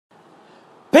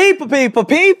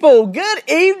People, good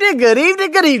evening.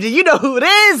 You know who it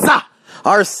is.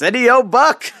 Arsenio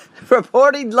Buck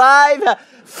reporting live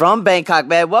from Bangkok,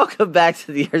 man. Welcome back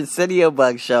to the Arsenio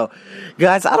Buck Show.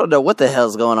 Guys, I don't know what the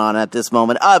hell's going on at this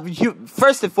moment.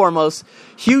 First and foremost,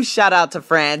 huge shout out to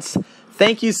France.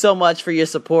 Thank you so much for your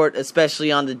support,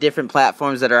 especially on the different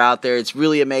platforms that are out there. It's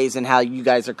really amazing how you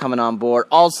guys are coming on board.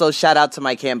 Also, shout out to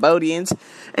my Cambodians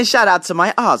and shout out to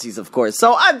my Aussies, of course.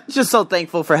 So I'm just so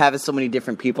thankful for having so many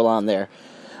different people on there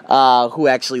who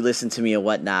actually listen to me and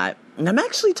whatnot. And I'm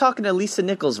actually talking to Lisa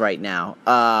Nichols right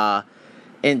now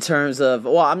in terms of,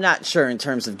 well, I'm not sure in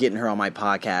terms of getting her on my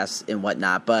podcast and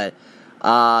whatnot, but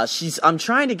I'm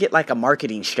trying to get like a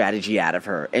marketing strategy out of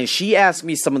her, and she asked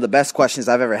me some of the best questions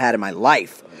I've ever had in my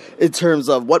life in terms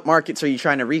of what markets are you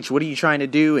trying to reach, what are you trying to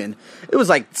do, and it was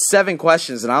like 7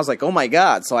 questions, and I was like, oh my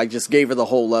god, so I just gave her the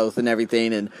whole loaf and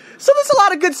everything, and so there's a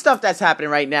lot of good stuff that's happening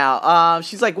right now.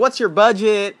 She's like, what's your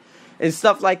budget and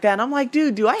stuff like that, and I'm like,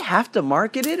 dude, do I have to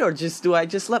market it, or do I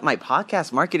just let my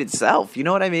podcast market itself, you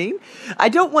know what I mean? I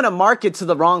don't want to market to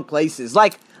the wrong places.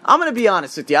 Like, I'm going to be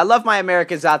honest with you. I love my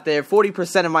Americans out there.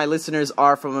 40% of my listeners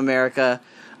are from America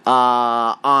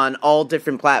on all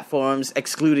different platforms,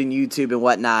 excluding YouTube and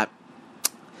whatnot.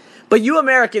 But you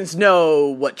Americans know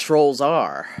what trolls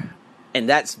are. And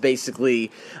that's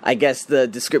basically, I guess, the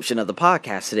description of the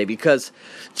podcast today. Because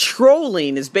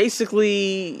trolling is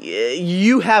basically,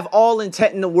 you have all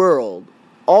intent in the world.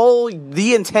 All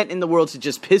the intent in the world to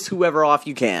just piss whoever off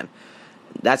you can.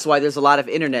 That's why there's a lot of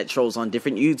internet trolls on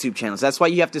different YouTube channels. That's why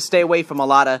you have to stay away from a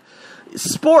lot of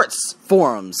sports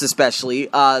forums, especially.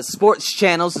 Sports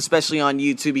channels, especially on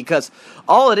YouTube, because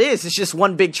all it is just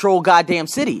one big troll goddamn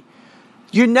city.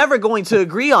 You're never going to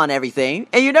agree on everything,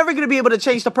 and you're never going to be able to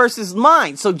change the person's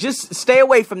mind. So just stay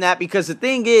away from that, because the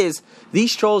thing is,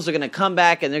 these trolls are going to come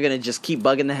back, and they're going to just keep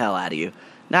bugging the hell out of you.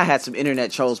 Now, I had some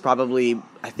internet trolls probably,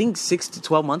 I think, 6 to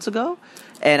 12 months ago.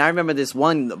 And I remember this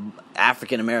one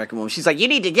African-American woman. She's like, you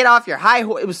need to get off your high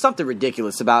horse. It was something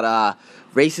ridiculous about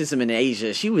racism in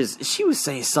Asia. She was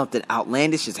saying something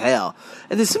outlandish as hell.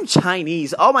 And then some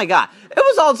Chinese. Oh, my God. It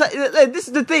was all... This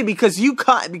is the thing,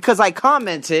 because I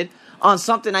commented on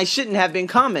something I shouldn't have been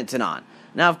commenting on.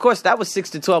 Now, of course, that was 6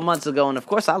 to 12 months ago. And, of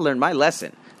course, I learned my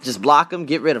lesson. Just block them,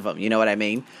 get rid of them. You know what I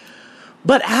mean?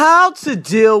 But how to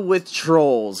deal with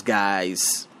trolls,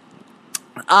 guys.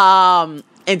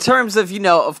 In terms of,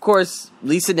 of course,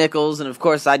 Lisa Nichols, and of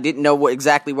course, I didn't know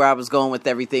exactly where I was going with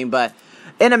everything, but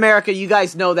in America, you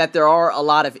guys know that there are a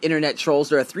lot of internet trolls.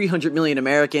 There are 300 million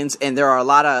Americans, and there are a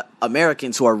lot of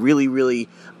Americans who are really, really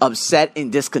upset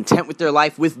and discontent with their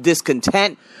life. With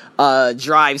discontent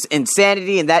drives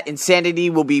insanity, and that insanity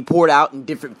will be poured out in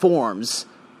different forms,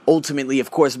 ultimately,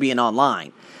 of course, being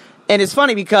online. And it's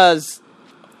funny because...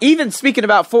 even speaking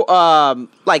about,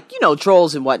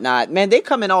 trolls and whatnot, man, they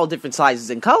come in all different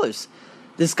sizes and colors.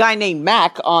 This guy named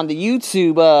Mac on the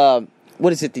YouTube, the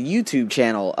YouTube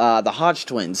channel, the Hodge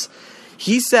Twins,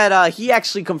 he said he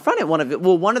actually confronted one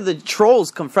of the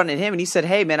trolls confronted him, and he said,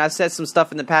 hey, man, I said some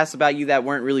stuff in the past about you that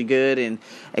weren't really good, and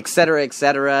et cetera,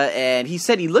 and he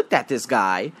said he looked at this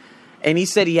guy, and he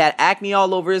said he had acne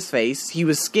all over his face, he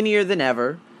was skinnier than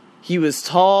ever, he was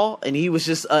tall, and he was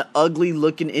just an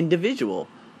ugly-looking individual.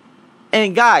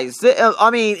 And guys,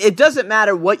 it doesn't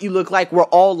matter what you look like. We're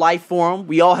all life form.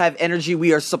 We all have energy.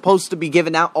 We are supposed to be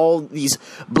giving out all these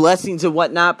blessings and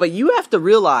whatnot. But you have to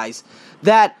realize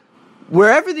that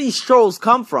wherever these trolls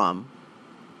come from,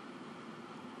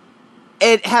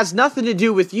 it has nothing to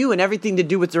do with you and everything to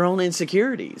do with their own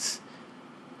insecurities.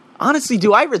 Honestly,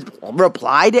 do I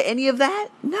reply to any of that?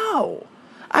 No.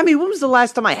 I mean, when was the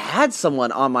last time I had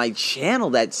someone on my channel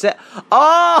that said,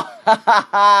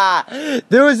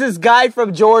 there was this guy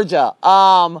from Georgia.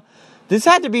 This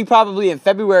had to be probably in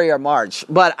February or March,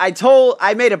 but I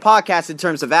made a podcast in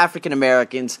terms of African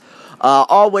Americans,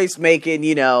 always making,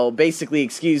 basically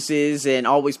excuses and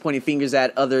always pointing fingers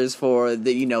at others for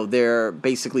their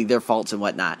faults and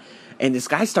whatnot. And this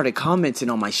guy started commenting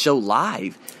on my show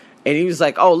live, and he was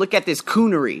like, oh, look at this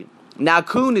coonery. Now,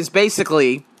 coon is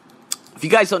basically... if you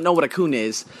guys don't know what a coon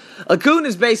is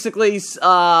basically,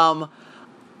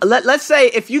 let's say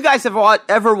if you guys have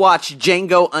ever watched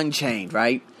Django Unchained,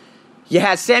 right? You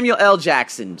had Samuel L.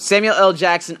 Jackson. Samuel L.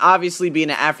 Jackson, obviously being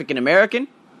an African American.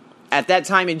 At that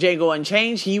time in Django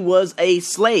Unchained, he was a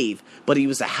slave, but he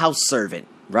was a house servant,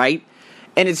 right?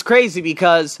 And it's crazy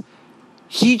because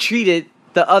he treated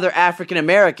the other African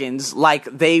Americans like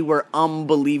they were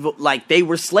unbelievable, like they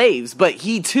were slaves, but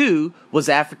he too was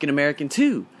African American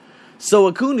too. So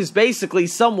a coon is basically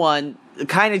someone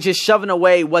kind of just shoving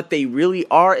away what they really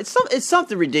are. It's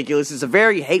something ridiculous. It's a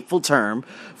very hateful term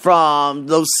from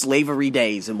those slavery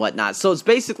days and whatnot. So it's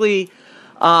basically,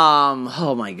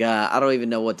 oh my God, I don't even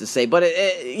know what to say. But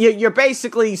you're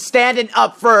basically standing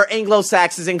up for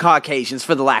Anglo-Saxons and Caucasians,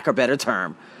 for the lack of a better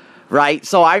term, right?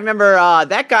 So I remember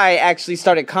that guy actually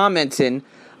started commenting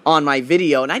on my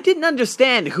video, and I didn't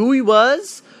understand who he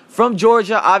was. From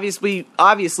Georgia, obviously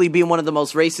being one of the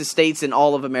most racist states in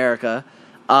all of America,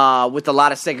 with a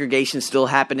lot of segregation still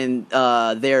happening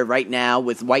there right now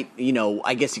with white,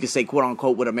 I guess you could say, quote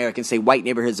unquote, what Americans say, white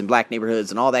neighborhoods and black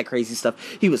neighborhoods and all that crazy stuff.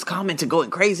 He was commenting, going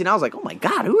crazy, and I was like, oh my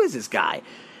God, who is this guy?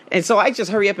 And so I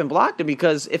just hurry up and blocked him,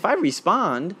 because if I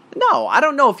respond, no, I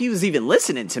don't know if he was even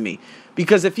listening to me,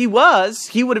 because if he was,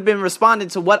 he would have been responding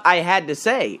to what I had to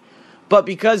say. But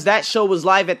because that show was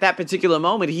live at that particular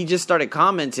moment, he just started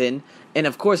commenting. And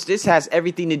of course, this has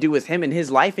everything to do with him and his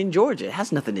life in Georgia. It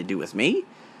has nothing to do with me.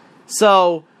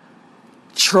 So,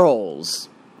 trolls.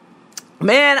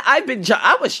 Man,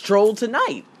 I was trolled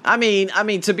tonight. I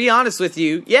mean, to be honest with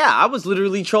you, yeah, I was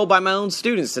literally trolled by my own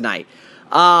students tonight.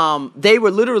 They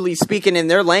were literally speaking in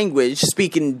their language,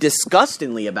 speaking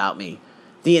disgustingly about me,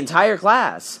 the entire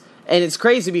class. And it's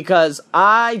crazy because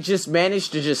I just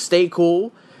managed to just stay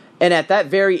cool. And at that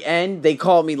very end, they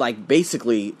called me, like,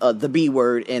 basically the B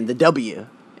word and the W.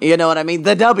 You know what I mean?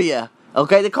 The W.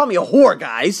 Okay? They call me a whore,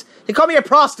 guys. They call me a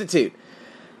prostitute.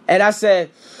 And I said,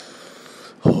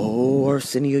 oh,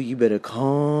 Arsenio, you better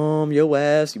calm your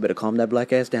ass. You better calm that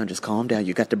black ass down. Just calm down.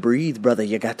 You got to breathe, brother.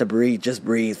 You got to breathe. Just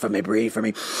breathe for me. Breathe for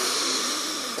me.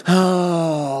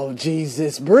 Oh,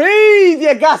 Jesus. Breathe.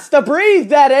 You got to breathe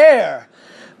that air.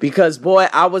 Because, boy,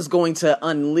 I was going to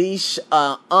unleash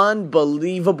an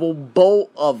unbelievable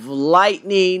bolt of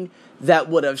lightning that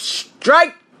would have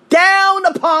struck down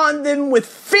upon them with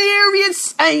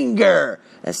furious anger,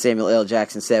 as Samuel L.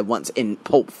 Jackson said once in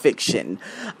Pulp Fiction.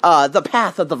 The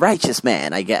path of the righteous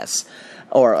man, I guess.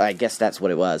 Or I guess that's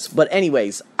what it was. But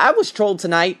anyways, I was trolled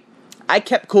tonight. I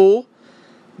kept cool.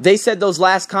 They said those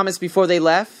last comments before they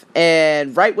left.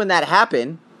 And right when that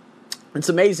happened, it's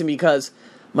amazing because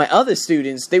my other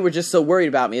students, they were just so worried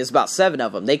about me. It's about 7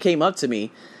 of them. They came up to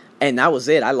me, and that was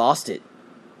it. I lost it.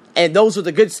 And those were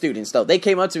the good students, though. They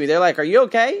came up to me. They're like, are you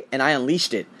okay? And I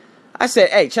unleashed it. I said,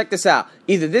 hey, check this out.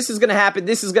 Either this is going to happen,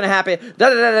 this is going to happen,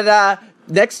 da-da-da-da-da.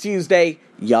 Next Tuesday,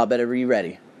 y'all better be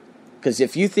ready. Because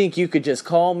if you think you could just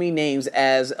call me names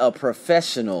as a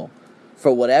professional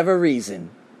for whatever reason,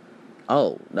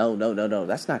 oh, no,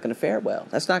 that's not going to fare well.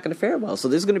 That's not going to fare well. So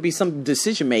there's going to be some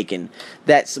decision making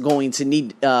that's going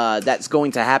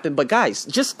to happen. But guys,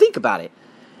 just think about it.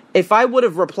 If I would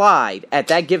have replied at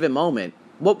that given moment,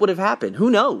 what would have happened? Who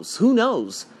knows? Who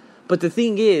knows? But the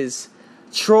thing is,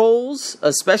 trolls,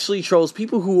 especially trolls,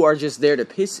 people who are just there to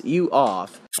piss you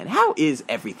off. And how is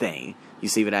everything? You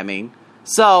see what I mean?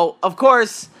 So, of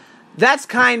course, that's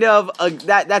kind of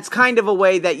a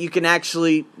way that you can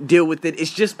actually deal with it.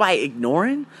 It's just by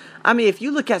ignoring. I mean, if you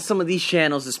look at some of these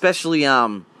channels, especially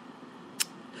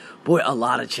boy, a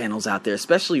lot of channels out there,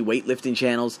 especially weightlifting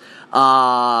channels.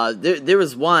 There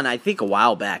was one, I think a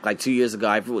while back, like 2 years ago,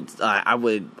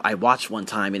 I watched one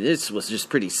time, and this was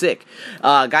just pretty sick.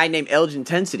 A guy named Elge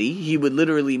Intensity, he would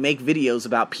literally make videos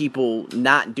about people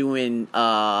not doing,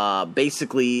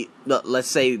 basically, let's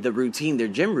say their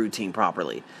gym routine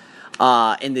properly,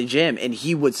 in the gym, and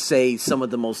he would say some of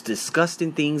the most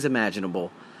disgusting things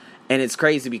imaginable. And it's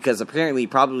crazy because apparently he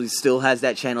probably still has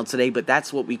that channel today, but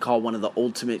that's what we call one of the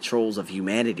ultimate trolls of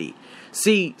humanity.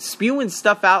 See, spewing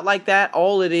stuff out like that,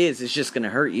 all it is just going to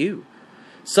hurt you.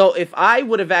 So if I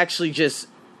would have actually just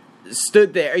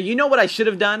stood there, you know what I should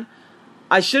have done?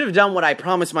 I should have done what I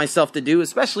promised myself to do,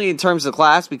 especially in terms of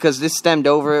class, because this stemmed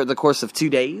over the course of 2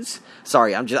 days.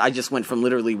 Sorry, I just went from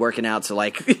literally working out to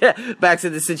like back to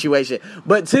the situation.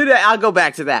 But I'll go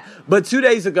back to that. But 2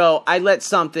 days ago, I let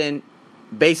something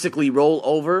basically roll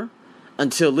over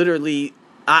until literally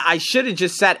I should have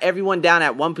just sat everyone down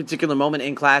at one particular moment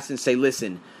in class and say,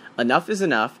 listen, enough is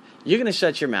enough. You're going to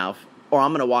shut your mouth, or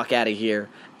I'm going to walk out of here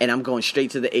and I'm going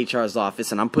straight to the HR's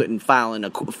office and I'm filing a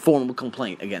formal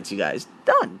complaint against you guys.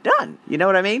 Done. You know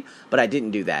what I mean? But I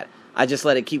didn't do that. I just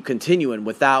let it keep continuing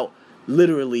without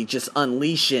literally just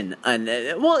unleashing.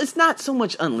 Well, it's not so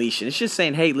much unleashing. It's just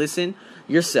saying, hey, listen,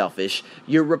 you're selfish,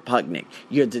 you're repugnant,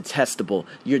 you're detestable,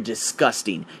 you're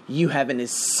disgusting, you have an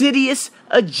insidious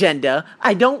agenda,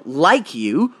 I don't like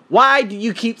you, why do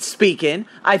you keep speaking?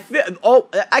 I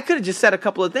could have just said a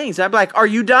couple of things. I'd be like, are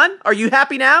you done? Are you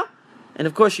happy now? And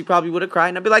of course she probably would have cried,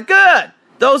 and I'd be like, good,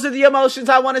 those are the emotions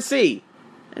I want to see.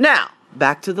 Now,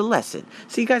 back to the lesson.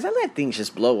 See, guys, I let things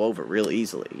just blow over real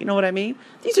easily. You know what I mean?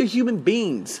 These are human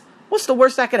beings. What's the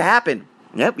worst that could happen?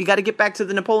 Yep, you got to get back to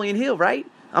the Napoleon Hill, right?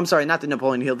 I'm sorry, not the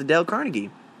Napoleon Hill, the Dale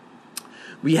Carnegie.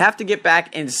 We have to get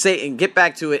back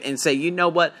to it and say, you know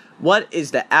what? What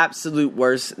is the absolute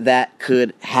worst that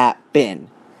could happen?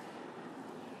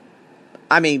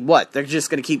 I mean, what? They're just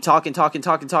going to keep talking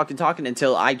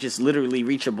until I just literally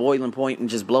reach a boiling point and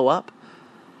just blow up?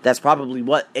 That's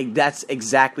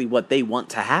exactly what they want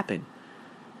to happen.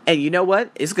 And you know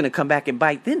what? It's going to come back and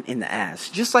bite them in the ass.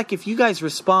 Just like if you guys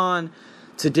respond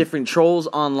to different trolls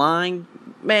online,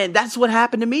 man, that's what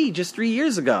happened to me just 3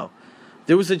 years ago.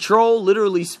 There was a troll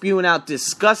literally spewing out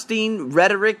disgusting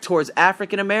rhetoric towards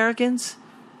African Americans.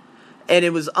 And it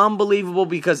was unbelievable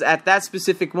because at that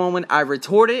specific moment, I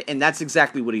retorted, and that's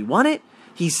exactly what he wanted.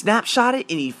 He snapshotted,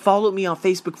 and he followed me on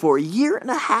Facebook for a year and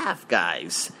a half,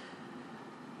 guys.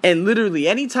 And literally,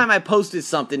 anytime I posted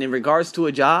something in regards to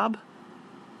a job,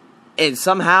 and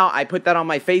somehow I put that on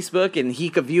my Facebook and he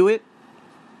could view it,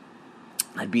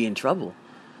 I'd be in trouble.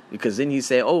 Because then he'd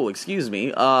say, oh, excuse me,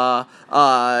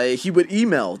 he would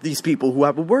email these people who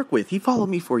I would work with. He followed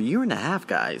me for a year and a half,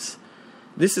 guys.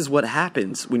 This is what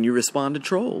happens when you respond to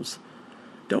trolls.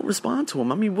 Don't respond to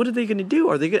them. I mean, what are they going to do?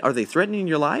 Are they threatening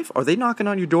your life? Are they knocking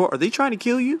on your door? Are they trying to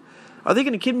kill you? Are they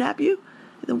going to kidnap you?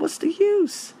 Then what's the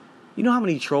use? You know how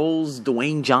many trolls,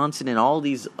 Dwayne Johnson and all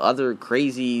these other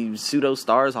crazy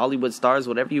pseudo-stars, Hollywood stars,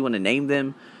 whatever you want to name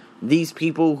them, these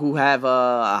people who have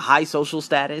a high social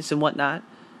status and whatnot,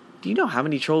 do you know how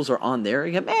many trolls are on there?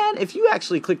 Man, if you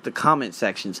actually click the comment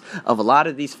sections of a lot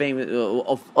of these famous,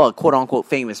 quote-unquote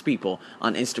famous people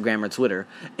on Instagram or Twitter,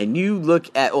 and you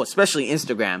look at, especially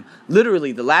Instagram,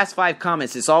 literally the last 5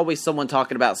 comments, it's always someone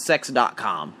talking about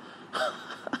sex.com.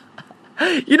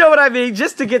 You know what I mean?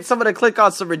 Just to get someone to click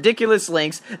on some ridiculous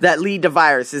links that lead to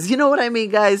viruses. You know what I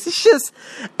mean, guys? It's just,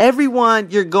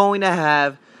 everyone, you're going to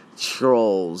have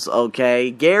trolls, okay?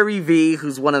 Gary Vee,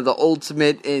 who's one of the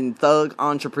ultimate and thug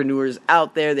entrepreneurs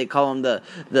out there, they call him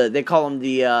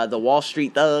the Wall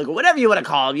Street thug, or whatever you want to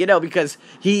call him, you know, because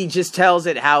he just tells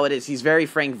it how it is. He's very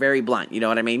frank, very blunt, you know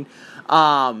what I mean?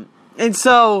 And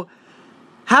so,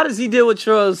 how does he deal with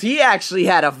trolls? He actually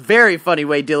had a very funny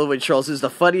way dealing with trolls. It was the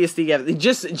funniest thing ever.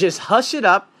 Just hush it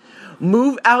up,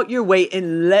 move out your way,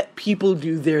 and let people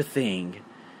do their thing.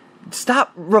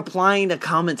 Stop replying to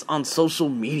comments on social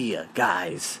media,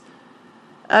 guys.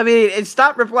 I mean, and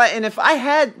stop replying. And if I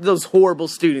had those horrible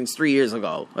students 3 years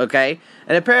ago, okay,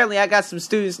 and apparently I got some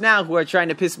students now who are trying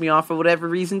to piss me off for whatever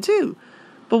reason too.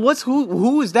 But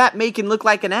who is that making look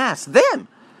like an ass? Them.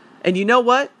 And you know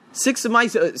what? 6 of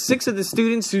the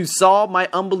students who saw my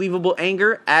unbelievable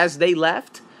anger as they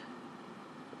left,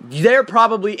 they're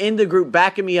probably in the group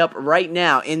backing me up right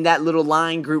now, in that little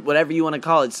line group, whatever you want to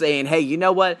call it, saying, hey, you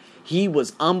know what? He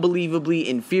was unbelievably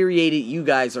infuriated. You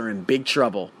guys are in big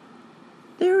trouble.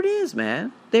 There it is,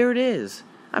 man. There it is.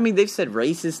 I mean, they've said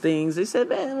racist things. They said,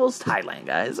 man, well, it's Thailand,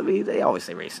 guys. I mean, they always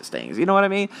say racist things. You know what I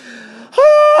mean?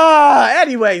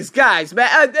 Anyways, guys,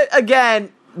 man,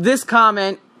 again, this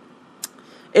comment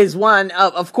is one,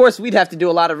 of course, we'd have to do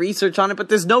a lot of research on it, but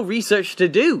there's no research to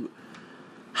do.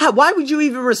 Why would you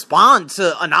even respond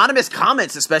to anonymous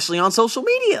comments, especially on social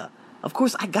media? Of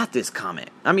course, I got this comment.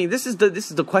 I mean, this is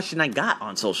the question I got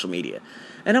on social media.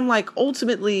 And I'm like,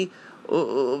 ultimately,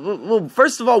 well,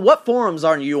 first of all, what forums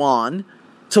are you on?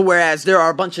 To whereas there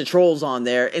are a bunch of trolls on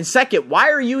there. And second, why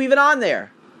are you even on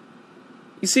there?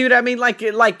 You see what I mean? Like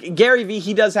Gary Vee,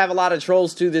 he does have a lot of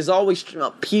trolls too. There's always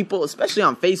people, especially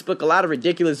on Facebook, a lot of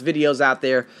ridiculous videos out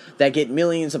there that get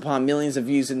millions upon millions of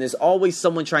views. And there's always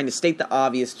someone trying to state the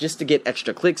obvious just to get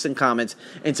extra clicks and comments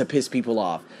and to piss people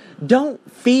off. Don't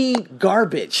feed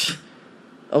garbage,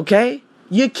 okay?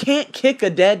 You can't kick a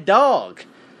dead dog.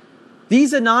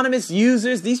 These anonymous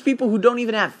users, these people who don't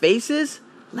even have faces,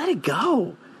 let it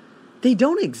go. They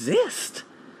don't exist.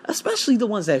 Especially the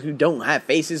ones who don't have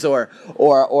faces or a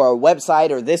website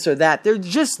or this or that. They're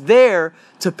just there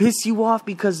to piss you off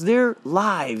because their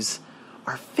lives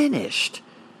are finished.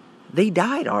 They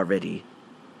died already.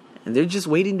 And they're just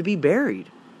waiting to be buried.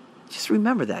 Just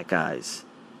remember that, guys.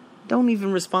 Don't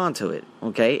even respond to it,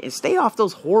 okay? And stay off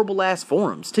those horrible-ass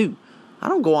forums, too. I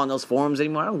don't go on those forums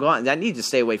anymore. I need to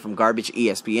stay away from garbage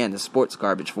ESPN, the sports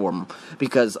garbage forum,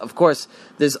 because of course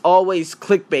there's always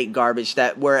clickbait garbage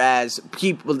that whereas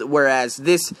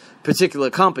this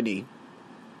particular company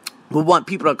would want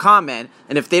people to comment,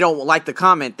 and if they don't like the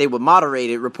comment, they would moderate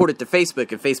it, report it to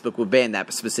Facebook, and Facebook would ban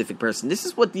that specific person. This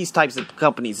is what these types of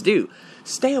companies do.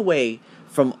 Stay away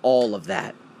from all of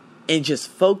that and just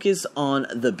focus on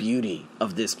the beauty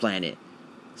of this planet.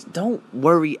 Don't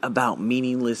worry about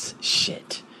meaningless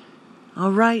shit.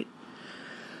 Alright?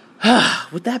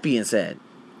 With that being said,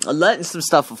 letting some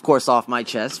stuff, of course, off my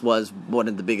chest was one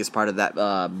of the biggest parts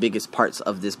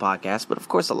of this podcast. But of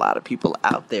course, a lot of people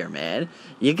out there, man,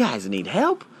 you guys need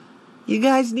help. You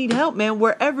guys need help, man.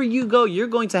 Wherever you go, you're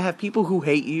going to have people who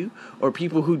hate you, or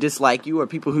people who dislike you, or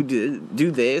people who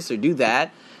do this or do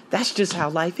that. That's just how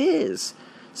life is.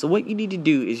 So what you need to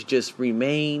do is just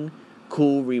remain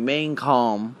cool, remain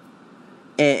calm,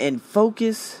 and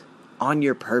focus on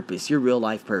your purpose, your real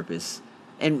life purpose.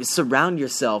 And surround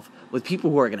yourself with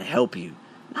people who are going to help you.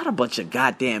 Not a bunch of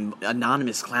goddamn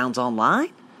anonymous clowns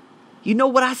online. You know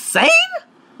what I'm saying?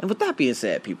 And with that being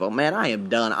said, people, man, I am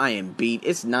done. I am beat.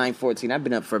 It's 9:14. I've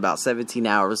been up for about 17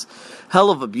 hours. Hell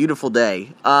of a beautiful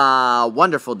day.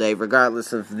 Wonderful day,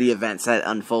 regardless of the events that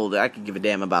unfolded. I could give a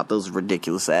damn about those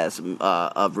ridiculous-ass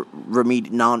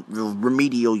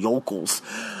remedial yokels.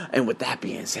 And with that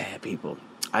being said, people,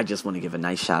 I just want to give a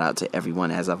nice shout-out to everyone,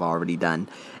 as I've already done.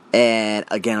 And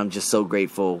again, I'm just so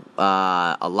grateful.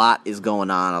 A lot is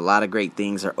going on. A lot of great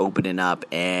things are opening up.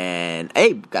 And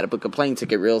hey, got to book a plane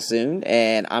ticket real soon.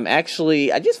 And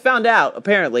I just found out,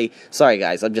 apparently, sorry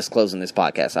guys, I'm just closing this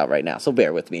podcast out right now, so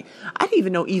bear with me. I didn't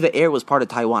even know Eva Air was part of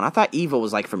Taiwan. I thought Eva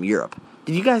was like from Europe.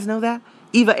 Did you guys know that?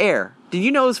 Eva Air. Did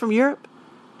you know it was from Europe?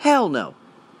 Hell no.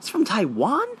 It's from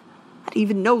Taiwan? I didn't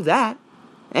even know that.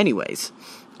 Anyways,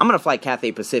 I'm going to fly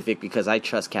Cathay Pacific because I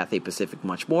trust Cathay Pacific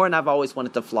much more, and I've always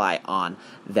wanted to fly on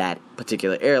that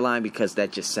particular airline because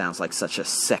that just sounds like such a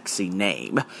sexy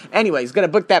name. Anyways, going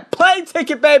to book that plane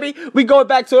ticket, baby. We going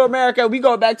back to America. We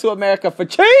going back to America for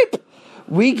cheap.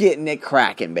 We getting it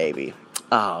cracking, baby.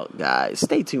 Oh, guys,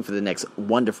 stay tuned for the next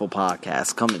wonderful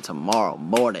podcast coming tomorrow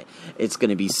morning. It's going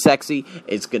to be sexy.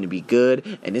 It's going to be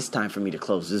good. And it's time for me to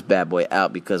close this bad boy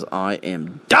out because I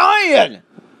am dying.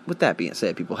 With that being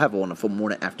said, people, have a wonderful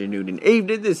morning, afternoon, and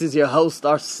evening. This is your host,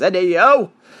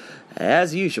 Arsenio.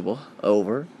 As usual,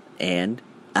 over and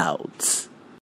out.